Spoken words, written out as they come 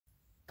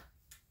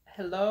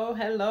Hello,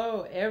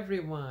 hello,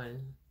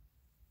 everyone.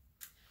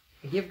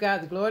 I give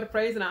God the glory, the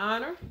praise, and the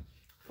honor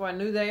for a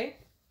new day.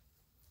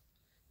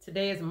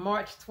 Today is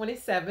March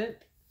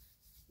 27th,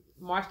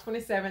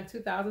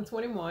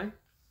 2021.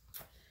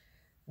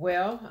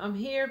 Well, I'm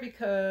here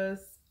because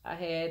I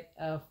had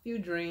a few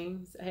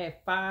dreams. I had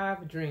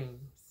 5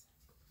 dreams,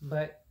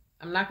 but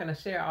I'm not going to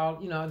share all,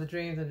 the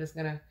dreams. I'm just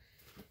going to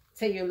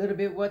tell you a little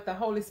bit what the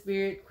Holy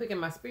Spirit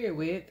quickened my spirit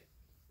with.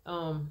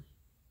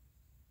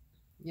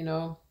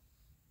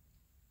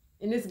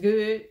 And it's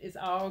good. It's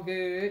all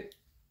good.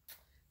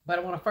 But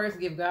I want to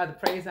first give God the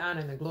praise, the honor,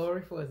 and the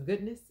glory for his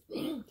goodness,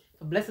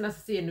 for blessing us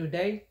to see a new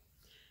day,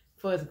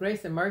 for his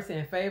grace and mercy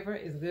and favor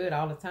is good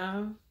all the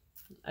time.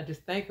 I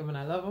just thank him and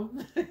I love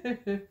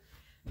him.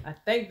 I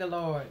thank the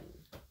Lord.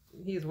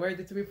 He is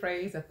worthy to be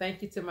praised. I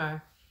thank you to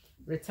my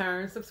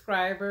return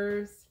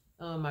subscribers,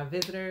 my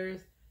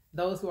visitors,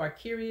 those who are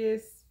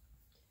curious,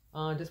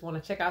 just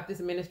want to check out this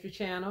ministry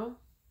channel.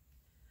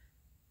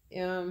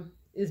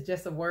 It's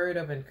just a word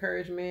of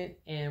encouragement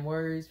and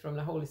words from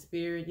the Holy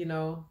Spirit,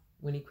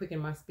 when he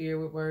quickened my spirit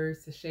with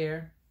words to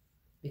share,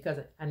 because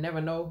I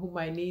never know who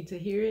might need to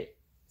hear it.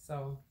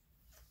 So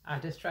I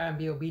just try and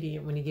be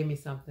obedient when he give me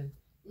something.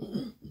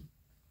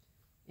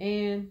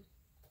 And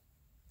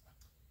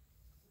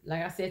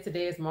like I said,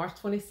 today is March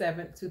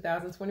 27th,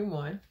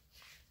 2021.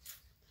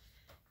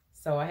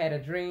 So I had a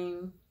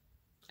dream.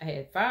 I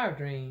had 5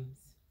 dreams.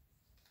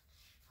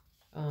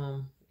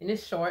 And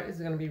it's short. It's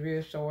going to be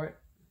real short.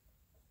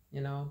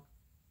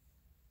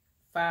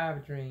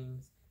 5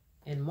 dreams.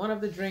 And one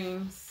of the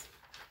dreams,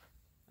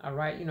 I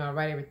write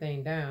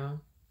everything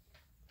down.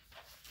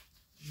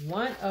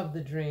 One of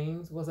the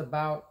dreams was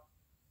about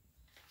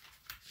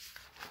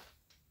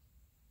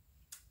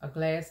a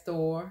glass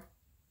door.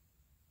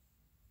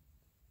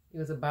 It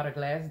was about a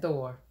glass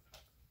door.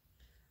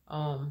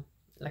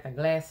 Like a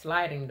glass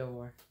sliding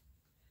door.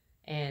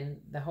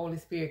 And the Holy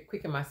Spirit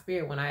quickened my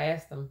spirit when I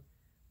asked him,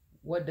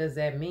 what does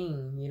that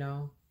mean?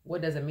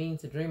 What does it mean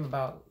to dream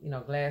about,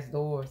 glass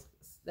doors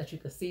that you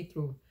could see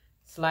through,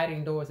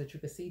 sliding doors that you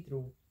could see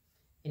through?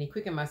 And he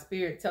quickened my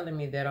spirit telling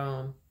me that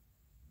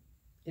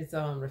it's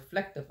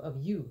reflective of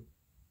you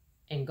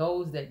and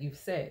goals that you've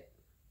set.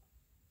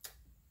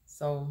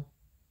 So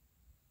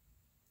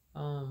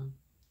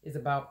it's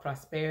about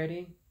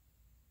prosperity,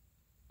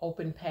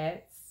 open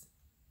paths.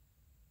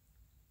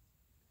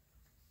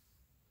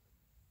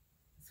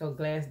 So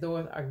glass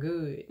doors are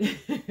good.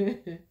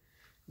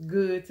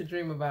 Good to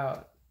dream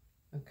about.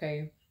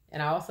 Okay.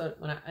 And I also,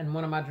 in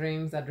one of my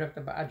dreams, I dreamt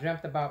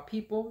about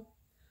people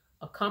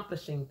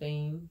accomplishing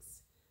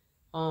things.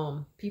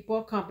 People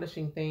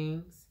accomplishing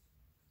things.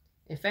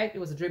 In fact, it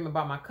was a dream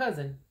about my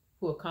cousin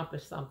who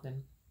accomplished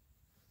something.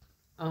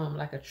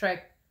 Like a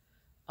track,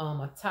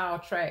 a tile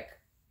track.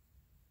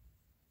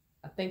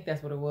 I think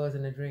that's what it was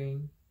in the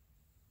dream.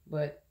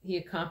 But he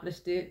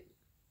accomplished it,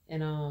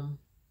 and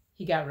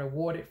he got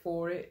rewarded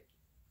for it.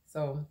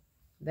 So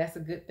that's a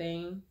good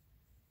thing.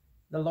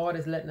 The Lord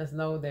is letting us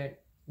know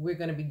that we're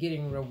going to be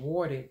getting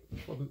rewarded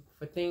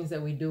for things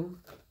that we do,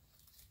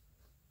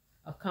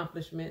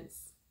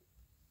 accomplishments,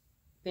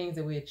 things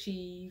that we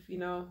achieve,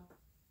 We're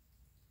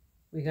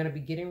going to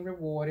be getting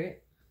rewarded.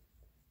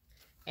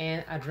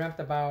 And I dreamt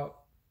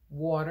about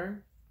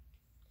water.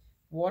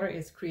 Water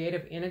is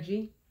creative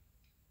energy,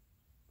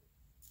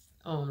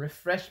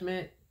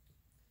 refreshment,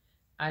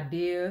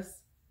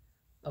 ideas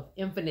of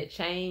infinite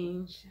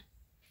change.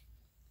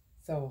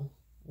 So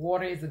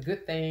water is a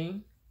good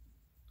thing.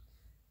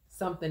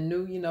 Something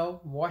new,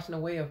 washing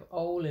away of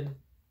old and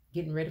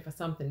getting ready for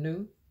something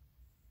new.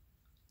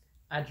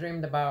 I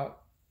dreamed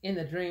about, in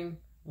the dream,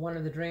 one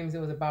of the dreams, it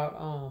was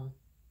about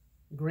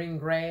green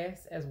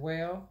grass as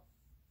well.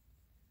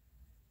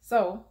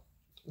 So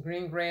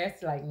green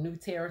grass, like new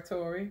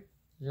territory,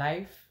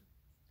 life,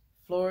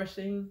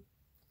 flourishing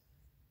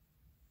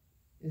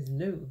is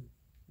new,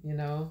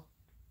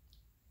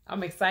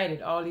 I'm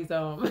excited, all these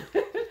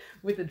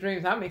with the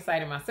dreams. I'm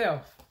excited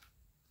myself.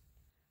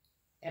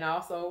 And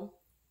also,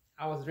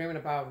 I was dreaming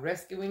about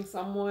rescuing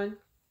someone.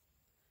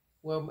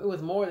 Well, it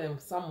was more than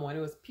someone. It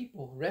was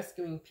people,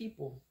 rescuing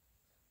people.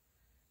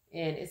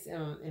 And it's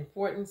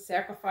important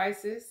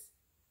sacrifices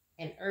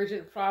and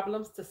urgent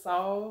problems to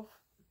solve.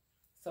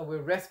 So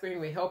we're rescuing,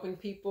 we're helping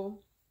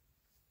people,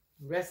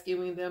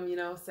 rescuing them,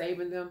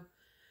 saving them,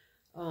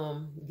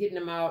 getting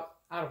them out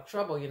of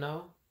trouble,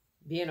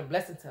 being a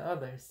blessing to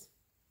others.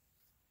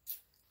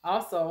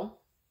 Also,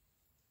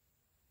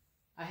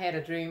 I had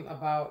a dream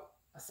about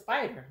a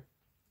spider.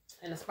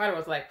 And the spider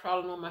was like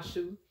crawling on my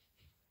shoe.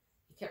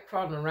 He kept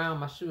crawling around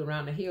my shoe,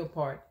 around the heel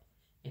part.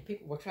 And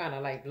people were trying to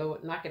like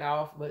knock it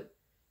off. But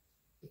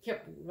it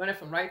kept running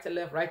from right to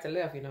left,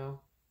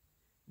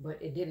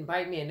 But it didn't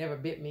bite me. It never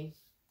bit me.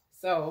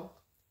 So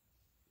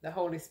the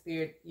Holy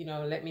Spirit,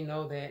 let me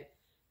know that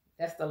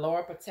that's the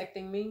Lord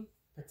protecting me,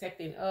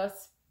 protecting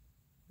us.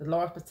 The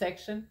Lord's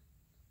protection,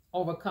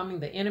 overcoming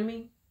the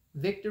enemy.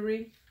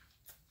 Victory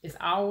is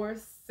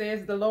ours,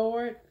 says the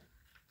Lord.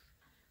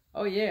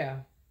 Oh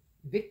yeah.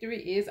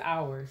 Victory is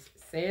ours,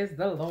 says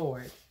the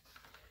Lord.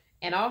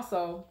 And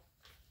also,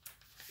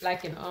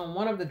 like in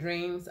one of the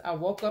dreams, I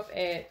woke up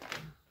at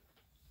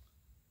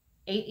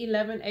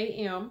 8:11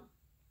 a.m.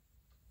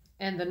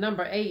 and the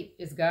number 8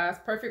 is God's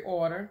perfect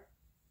order.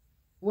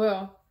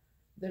 Well,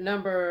 the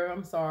number,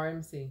 I'm sorry, let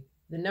me see.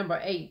 The number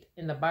 8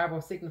 in the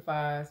Bible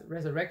signifies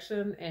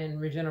resurrection and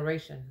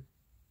regeneration.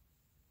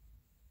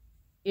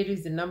 It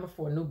is the number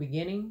for a new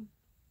beginning.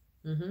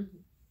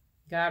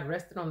 God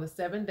rested on the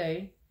 7th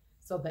day.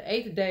 So the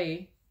 8th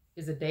day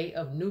is a day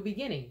of new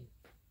beginning.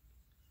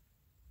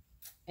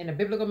 And the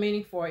biblical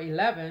meaning for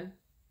 11,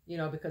 you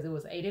know, because it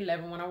was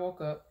 8:11 when I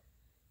woke up,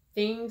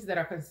 things that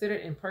are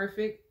considered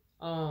imperfect.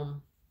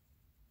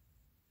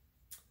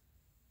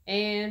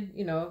 And,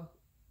 you know,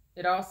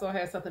 it also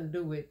has something to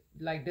do with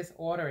like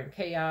disorder and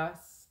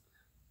chaos.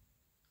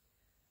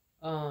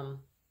 But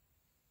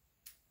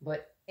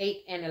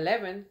 8 and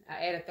 11,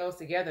 I added those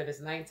together,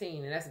 that's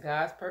 19, and that's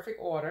God's perfect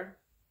order.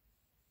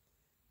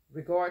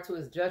 Regard to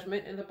his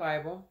judgment in the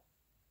Bible.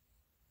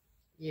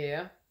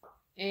 Yeah.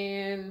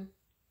 And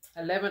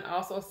 11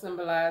 also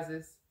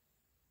symbolizes,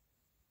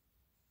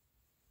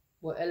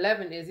 well,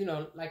 11 is, you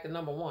know, like the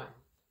number 1,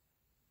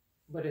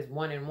 but it's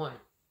 1 and 1.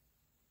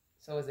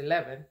 So it's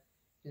 11.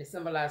 And it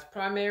symbolizes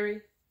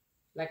primary,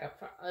 like a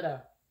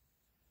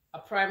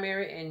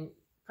primary and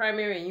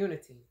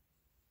unity.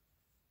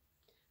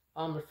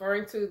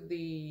 Referring to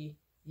the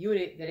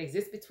unit that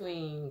exists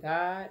between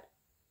God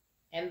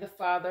and the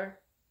Father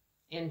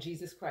and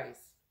Jesus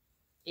Christ.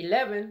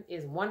 11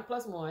 is 1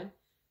 plus 1,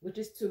 which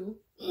is 2.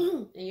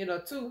 And you know,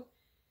 2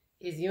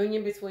 is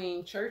union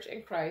between church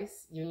and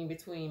Christ, union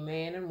between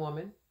man and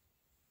woman.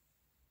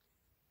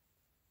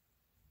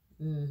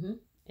 And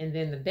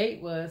then the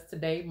date was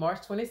today,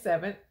 March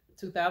 27th,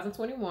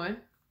 2021.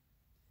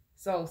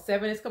 So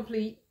 7 is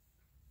complete.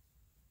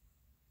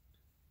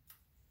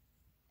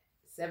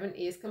 7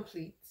 is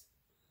complete.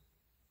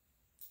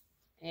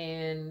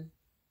 And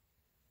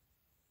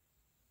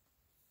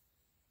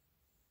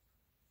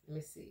let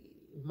me see,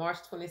 March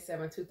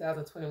 27,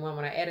 2021,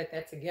 when I added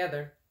that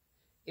together,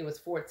 it was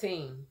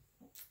 14.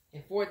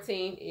 And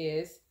 14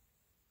 is,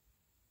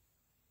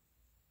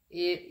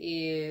 it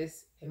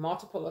is a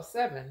multiple of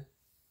 7.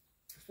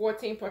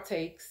 14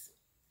 partakes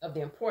of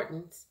the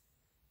importance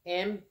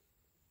and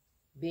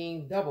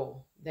being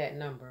double that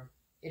number.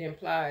 It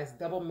implies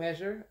double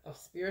measure of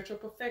spiritual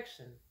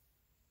perfection.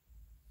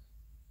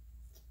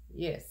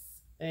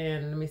 Yes.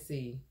 And let me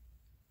see.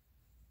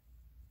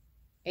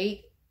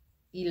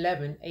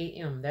 8:11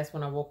 a.m. That's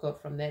when I woke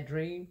up from that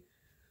dream.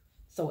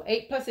 So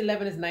 8 plus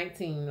 11 is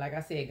 19. Like I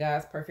said,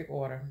 God's perfect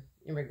order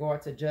in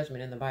regard to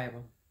judgment in the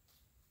Bible.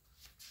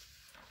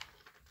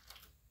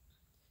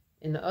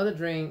 In the other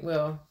dream,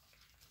 well,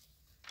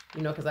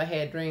 you know, because I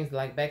had dreams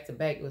like back to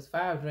back. It was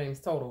 5 dreams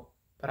total.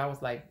 But I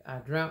was like, I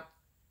dreamt.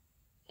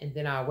 And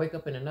then I'll wake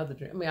up in another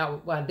dream. I mean,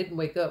 I didn't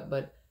wake up,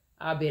 but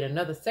I'll be in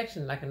another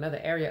section, like another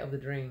area of the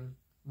dream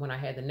when I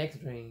had the next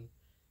dream.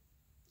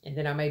 And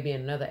then I may be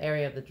in another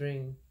area of the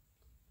dream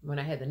when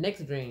I had the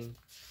next dream.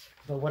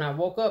 But when I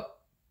woke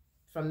up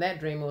from that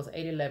dream, it was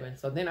 8:11.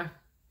 So then I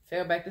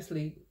fell back to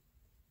sleep.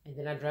 And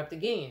then I dreamt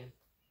again.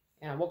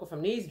 And I woke up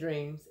from these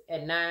dreams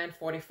at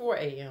 9:44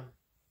 a.m.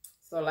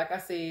 So like I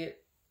said,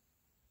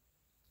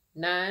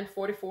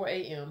 9:44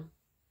 a.m.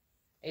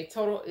 A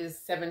total is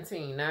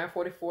 17.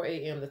 9:44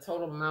 a.m. The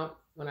total amount,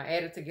 when I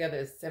add it together,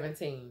 is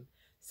 17.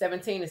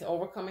 17 is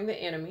overcoming the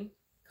enemy,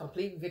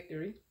 complete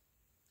victory.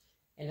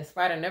 And the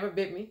spider never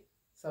bit me.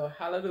 So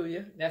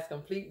hallelujah, that's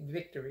complete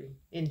victory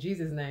in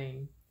Jesus'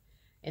 name.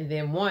 And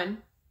then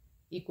 1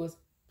 equals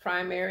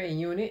primary and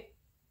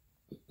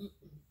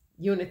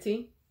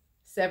unity.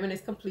 7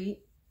 is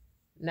complete.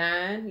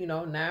 9, you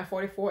know,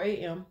 9:44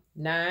 a.m.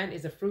 9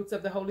 is the fruits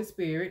of the Holy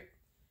Spirit.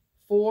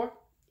 4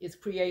 is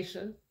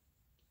creation.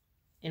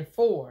 And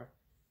 4,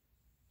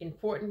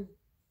 important,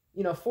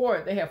 you know,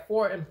 4, they have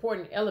 4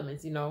 important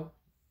elements, you know,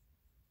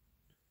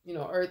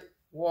 earth,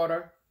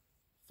 water,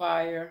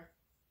 fire,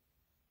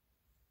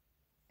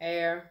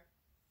 air.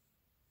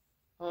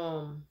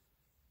 Trying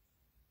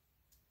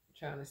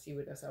to see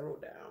what else I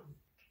wrote down.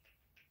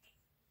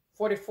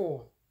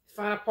 44,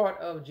 final part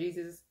of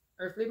Jesus'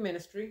 earthly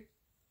ministry.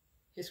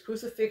 His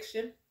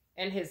crucifixion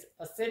and his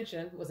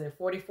ascension was in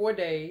 44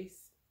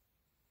 days.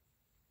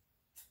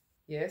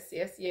 Yes,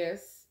 yes,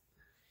 yes.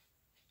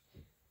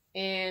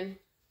 And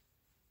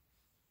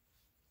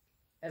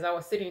as I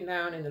was sitting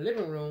down in the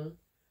living room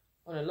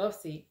on a love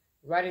seat,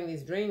 writing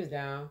these dreams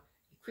down,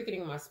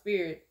 quickening my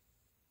spirit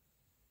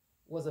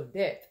was of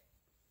death.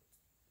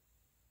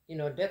 You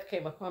know, death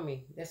came upon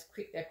me.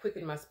 That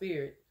quickened my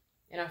spirit.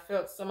 And I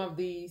felt some of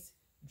these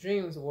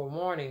dreams were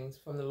warnings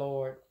from the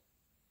Lord.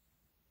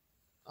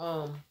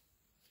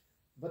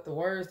 But the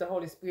words the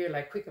Holy Spirit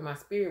like quickened my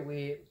spirit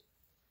with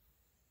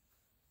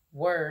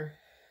were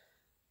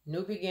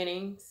new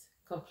beginnings,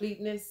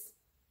 completeness,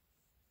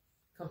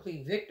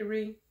 complete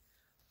victory,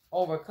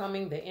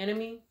 overcoming the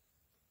enemy,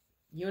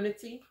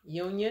 unity,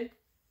 union,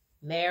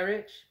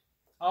 marriage,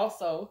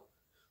 also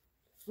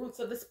fruits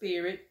of the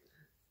Spirit,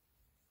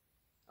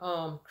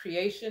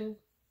 creation,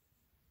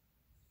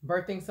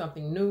 birthing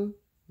something new,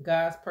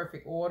 God's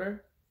perfect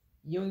order,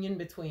 union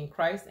between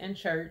Christ and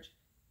church,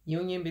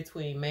 union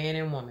between man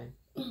and woman.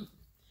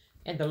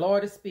 And the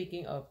Lord is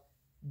speaking of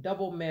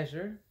double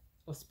measure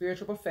of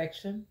spiritual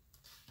perfection,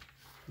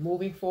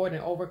 moving forward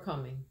and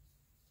overcoming.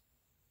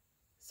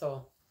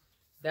 So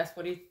that's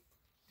what he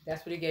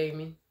gave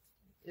me.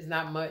 It's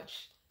not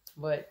much,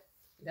 but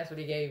that's what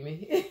he gave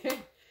me.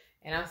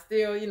 And I'm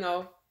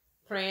still,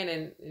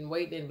 praying and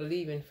waiting and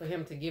believing for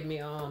him to give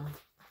me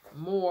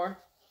more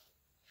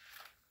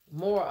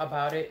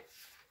about it,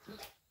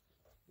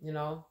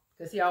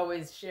 because he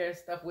always shares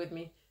stuff with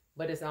me,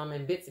 but it's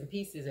in bits and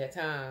pieces at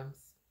times.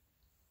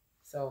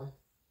 So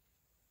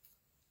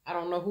I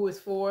don't know who it's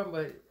for,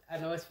 but I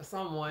know it's for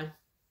someone.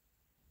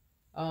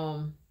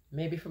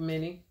 Maybe for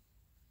many.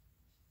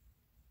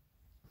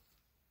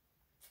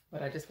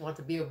 But I just want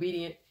to be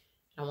obedient.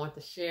 I want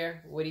to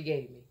share what he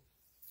gave me.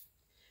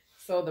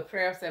 So the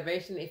prayer of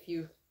salvation, if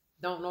you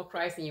don't know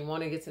Christ and you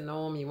want to get to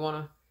know him, you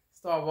want to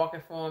start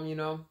walking for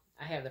him,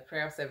 I have the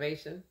prayer of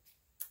salvation.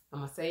 I'm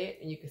going to say it,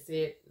 and you can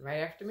say it right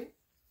after me.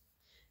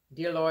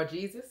 Dear Lord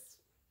Jesus,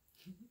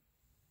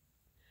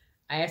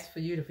 I ask for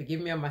you to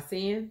forgive me of my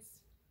sins.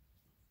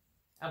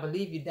 I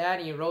believe you died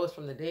and you rose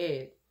from the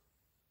dead.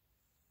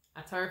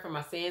 I turn from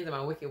my sins and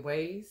my wicked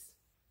ways.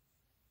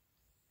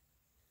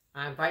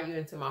 I invite you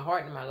into my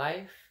heart and my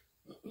life.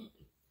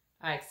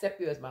 I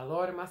accept you as my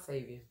Lord and my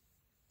Savior.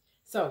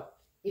 So,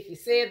 if you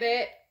said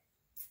that,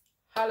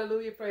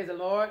 hallelujah, praise the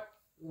Lord.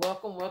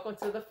 Welcome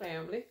to the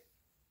family.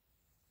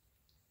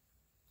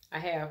 I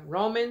have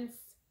Romans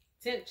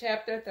 10th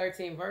chapter,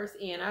 13th verse,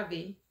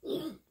 NIV.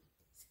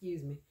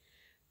 Excuse me.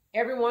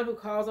 Everyone who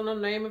calls on the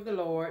name of the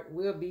Lord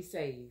will be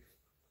saved.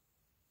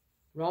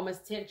 Romans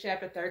 10th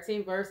chapter,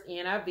 13th verse,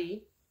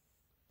 NIV.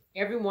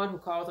 Everyone who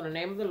calls on the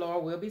name of the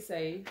Lord will be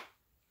saved.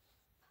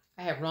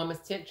 I have Romans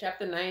 10th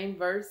chapter 9th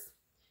verse,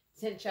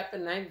 10th chapter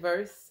 9th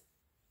verse,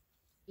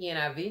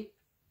 NIV.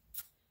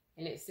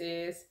 And it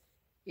says,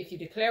 if you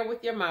declare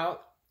with your mouth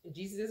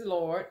Jesus is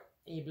Lord,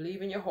 and you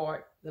believe in your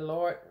heart the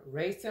Lord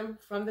raised him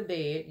from the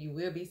dead, you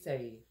will be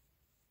saved.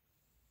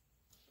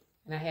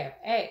 And I have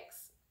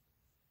Acts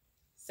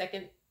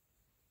 2nd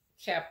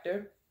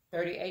chapter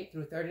 38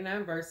 through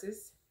 39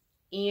 verses,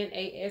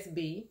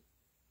 NASB.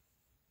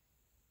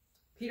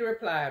 Peter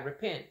replied,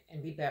 repent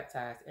and be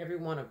baptized, every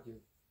one of you,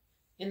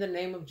 in the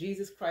name of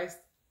Jesus Christ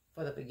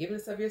for the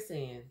forgiveness of your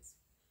sins,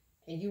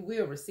 and you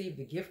will receive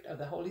the gift of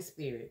the Holy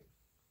Spirit.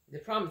 The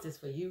promise is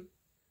for you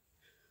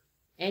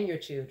and your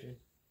children,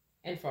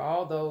 and for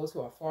all those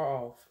who are far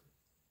off,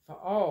 for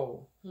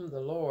all whom the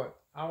Lord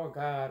our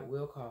God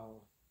will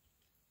call.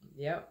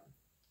 Yep.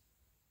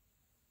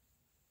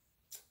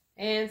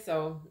 And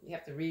so you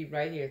have to read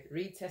right here.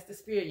 Read, test the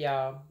spirit,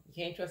 y'all. You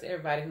can't trust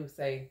everybody who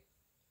say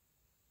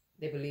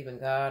they believe in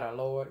God or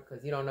Lord,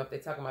 because you don't know if they're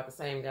talking about the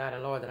same God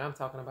and Lord that I'm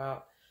talking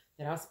about,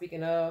 that I'm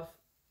speaking of,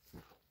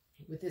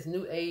 with this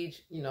new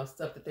age,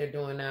 stuff that they're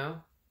doing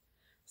now.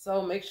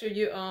 So make sure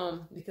you,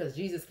 because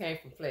Jesus came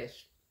from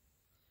flesh.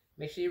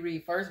 Make sure you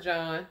read 1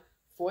 John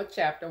 4th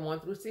chapter 1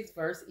 through 6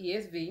 verse,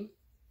 ESV.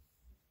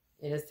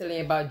 And it's telling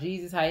you about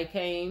Jesus, how he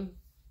came,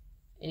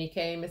 and he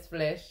came as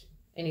flesh,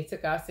 and he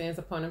took our sins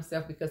upon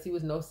himself because he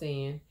was no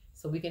sin,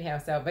 so we can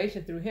have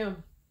salvation through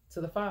him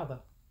to the Father.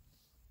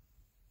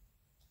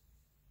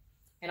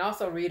 And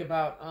also read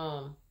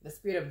about the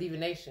spirit of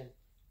divination.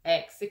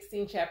 Acts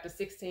 16 chapter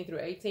 16 through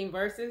 18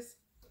 verses.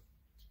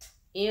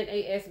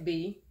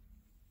 NASB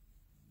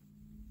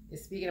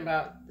is speaking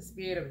about the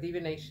spirit of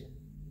divination.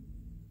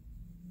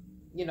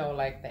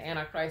 Like the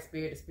Antichrist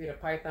spirit, the spirit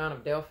of Python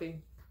of Delphi.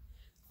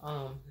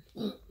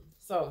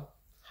 So,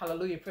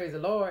 hallelujah, praise the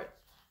Lord.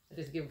 I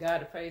just give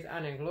God the praise,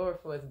 honor, and glory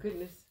for his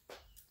goodness.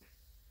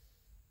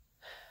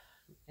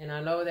 And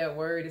I know that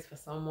word is for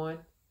someone,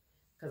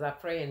 because I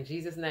pray in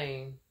Jesus'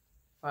 name,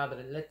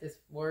 Father, to let this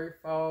word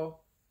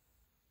fall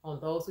on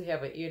those who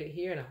have an ear to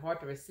hear and a heart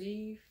to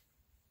receive,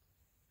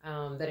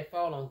 that it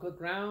fall on good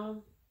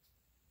ground.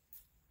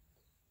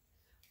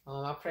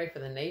 I pray for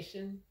the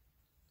nation.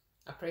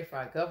 I pray for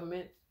our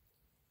government,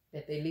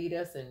 that they lead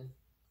us in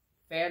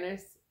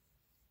fairness,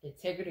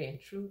 integrity, and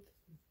truth.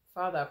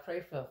 Father, I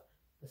pray for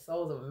the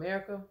souls of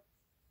America.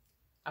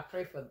 I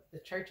pray for the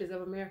churches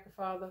of America,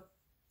 Father,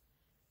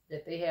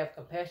 that they have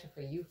compassion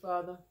for you,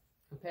 Father,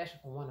 compassion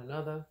for one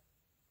another,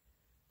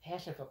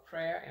 passion for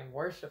prayer and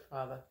worship,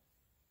 Father,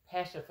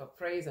 passion for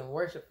praise and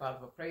worship, Father,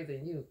 for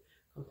praising you,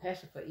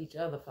 compassion for each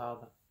other,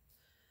 Father.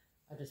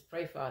 I just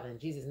pray, Father, in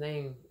Jesus'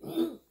 name,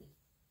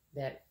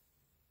 that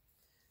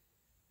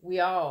we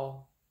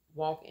all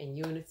walk in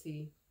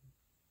unity,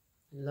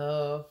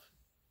 love,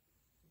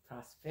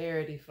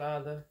 prosperity,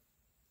 Father,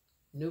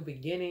 new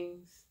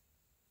beginnings.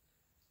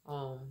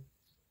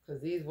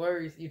 Because these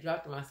words you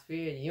dropped in my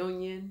spirit,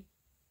 union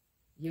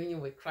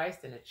with Christ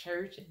and the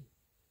church, and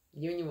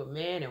union with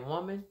man and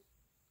woman,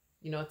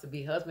 to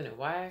be husband and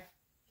wife.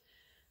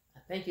 I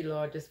thank you,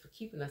 Lord, just for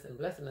keeping us and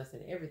blessing us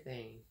in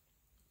everything,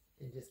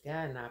 and just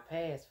guiding our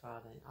paths,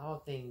 Father, in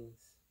all things.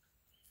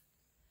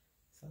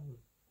 So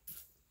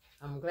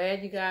I'm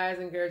glad you guys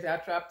and girls,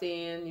 y'all dropped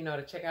in,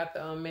 to check out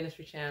the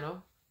ministry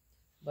channel.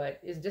 But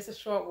it's just a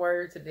short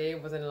word today.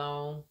 It wasn't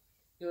long.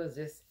 It was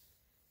just,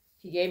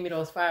 he gave me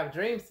those 5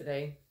 dreams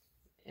today.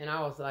 And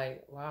I was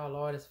like, wow,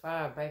 Lord, it's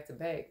 5 back to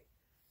back.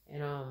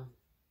 And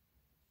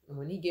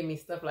when he give me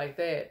stuff like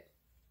that,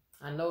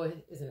 I know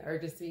it's an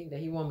urgency that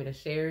he want me to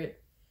share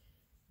it,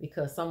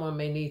 because someone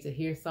may need to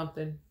hear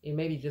something. It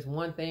may be just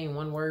one thing,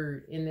 one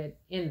word in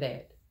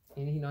that.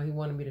 And he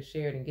wanted me to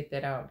share it and get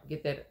that out,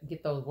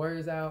 get those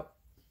words out,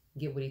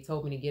 get what he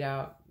told me to get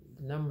out,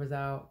 the numbers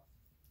out,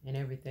 and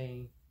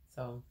everything.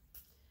 So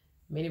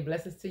many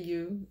blessings to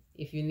you.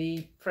 If you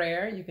need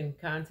prayer, you can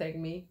contact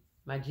me.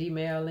 My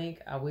Gmail link,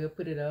 I will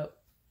put it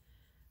up.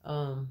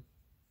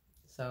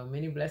 So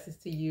many blessings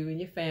to you and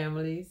your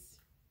families.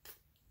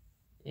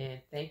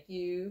 And thank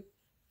you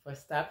for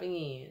stopping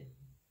in.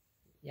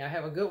 Y'all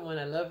have a good one.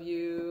 I love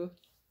you.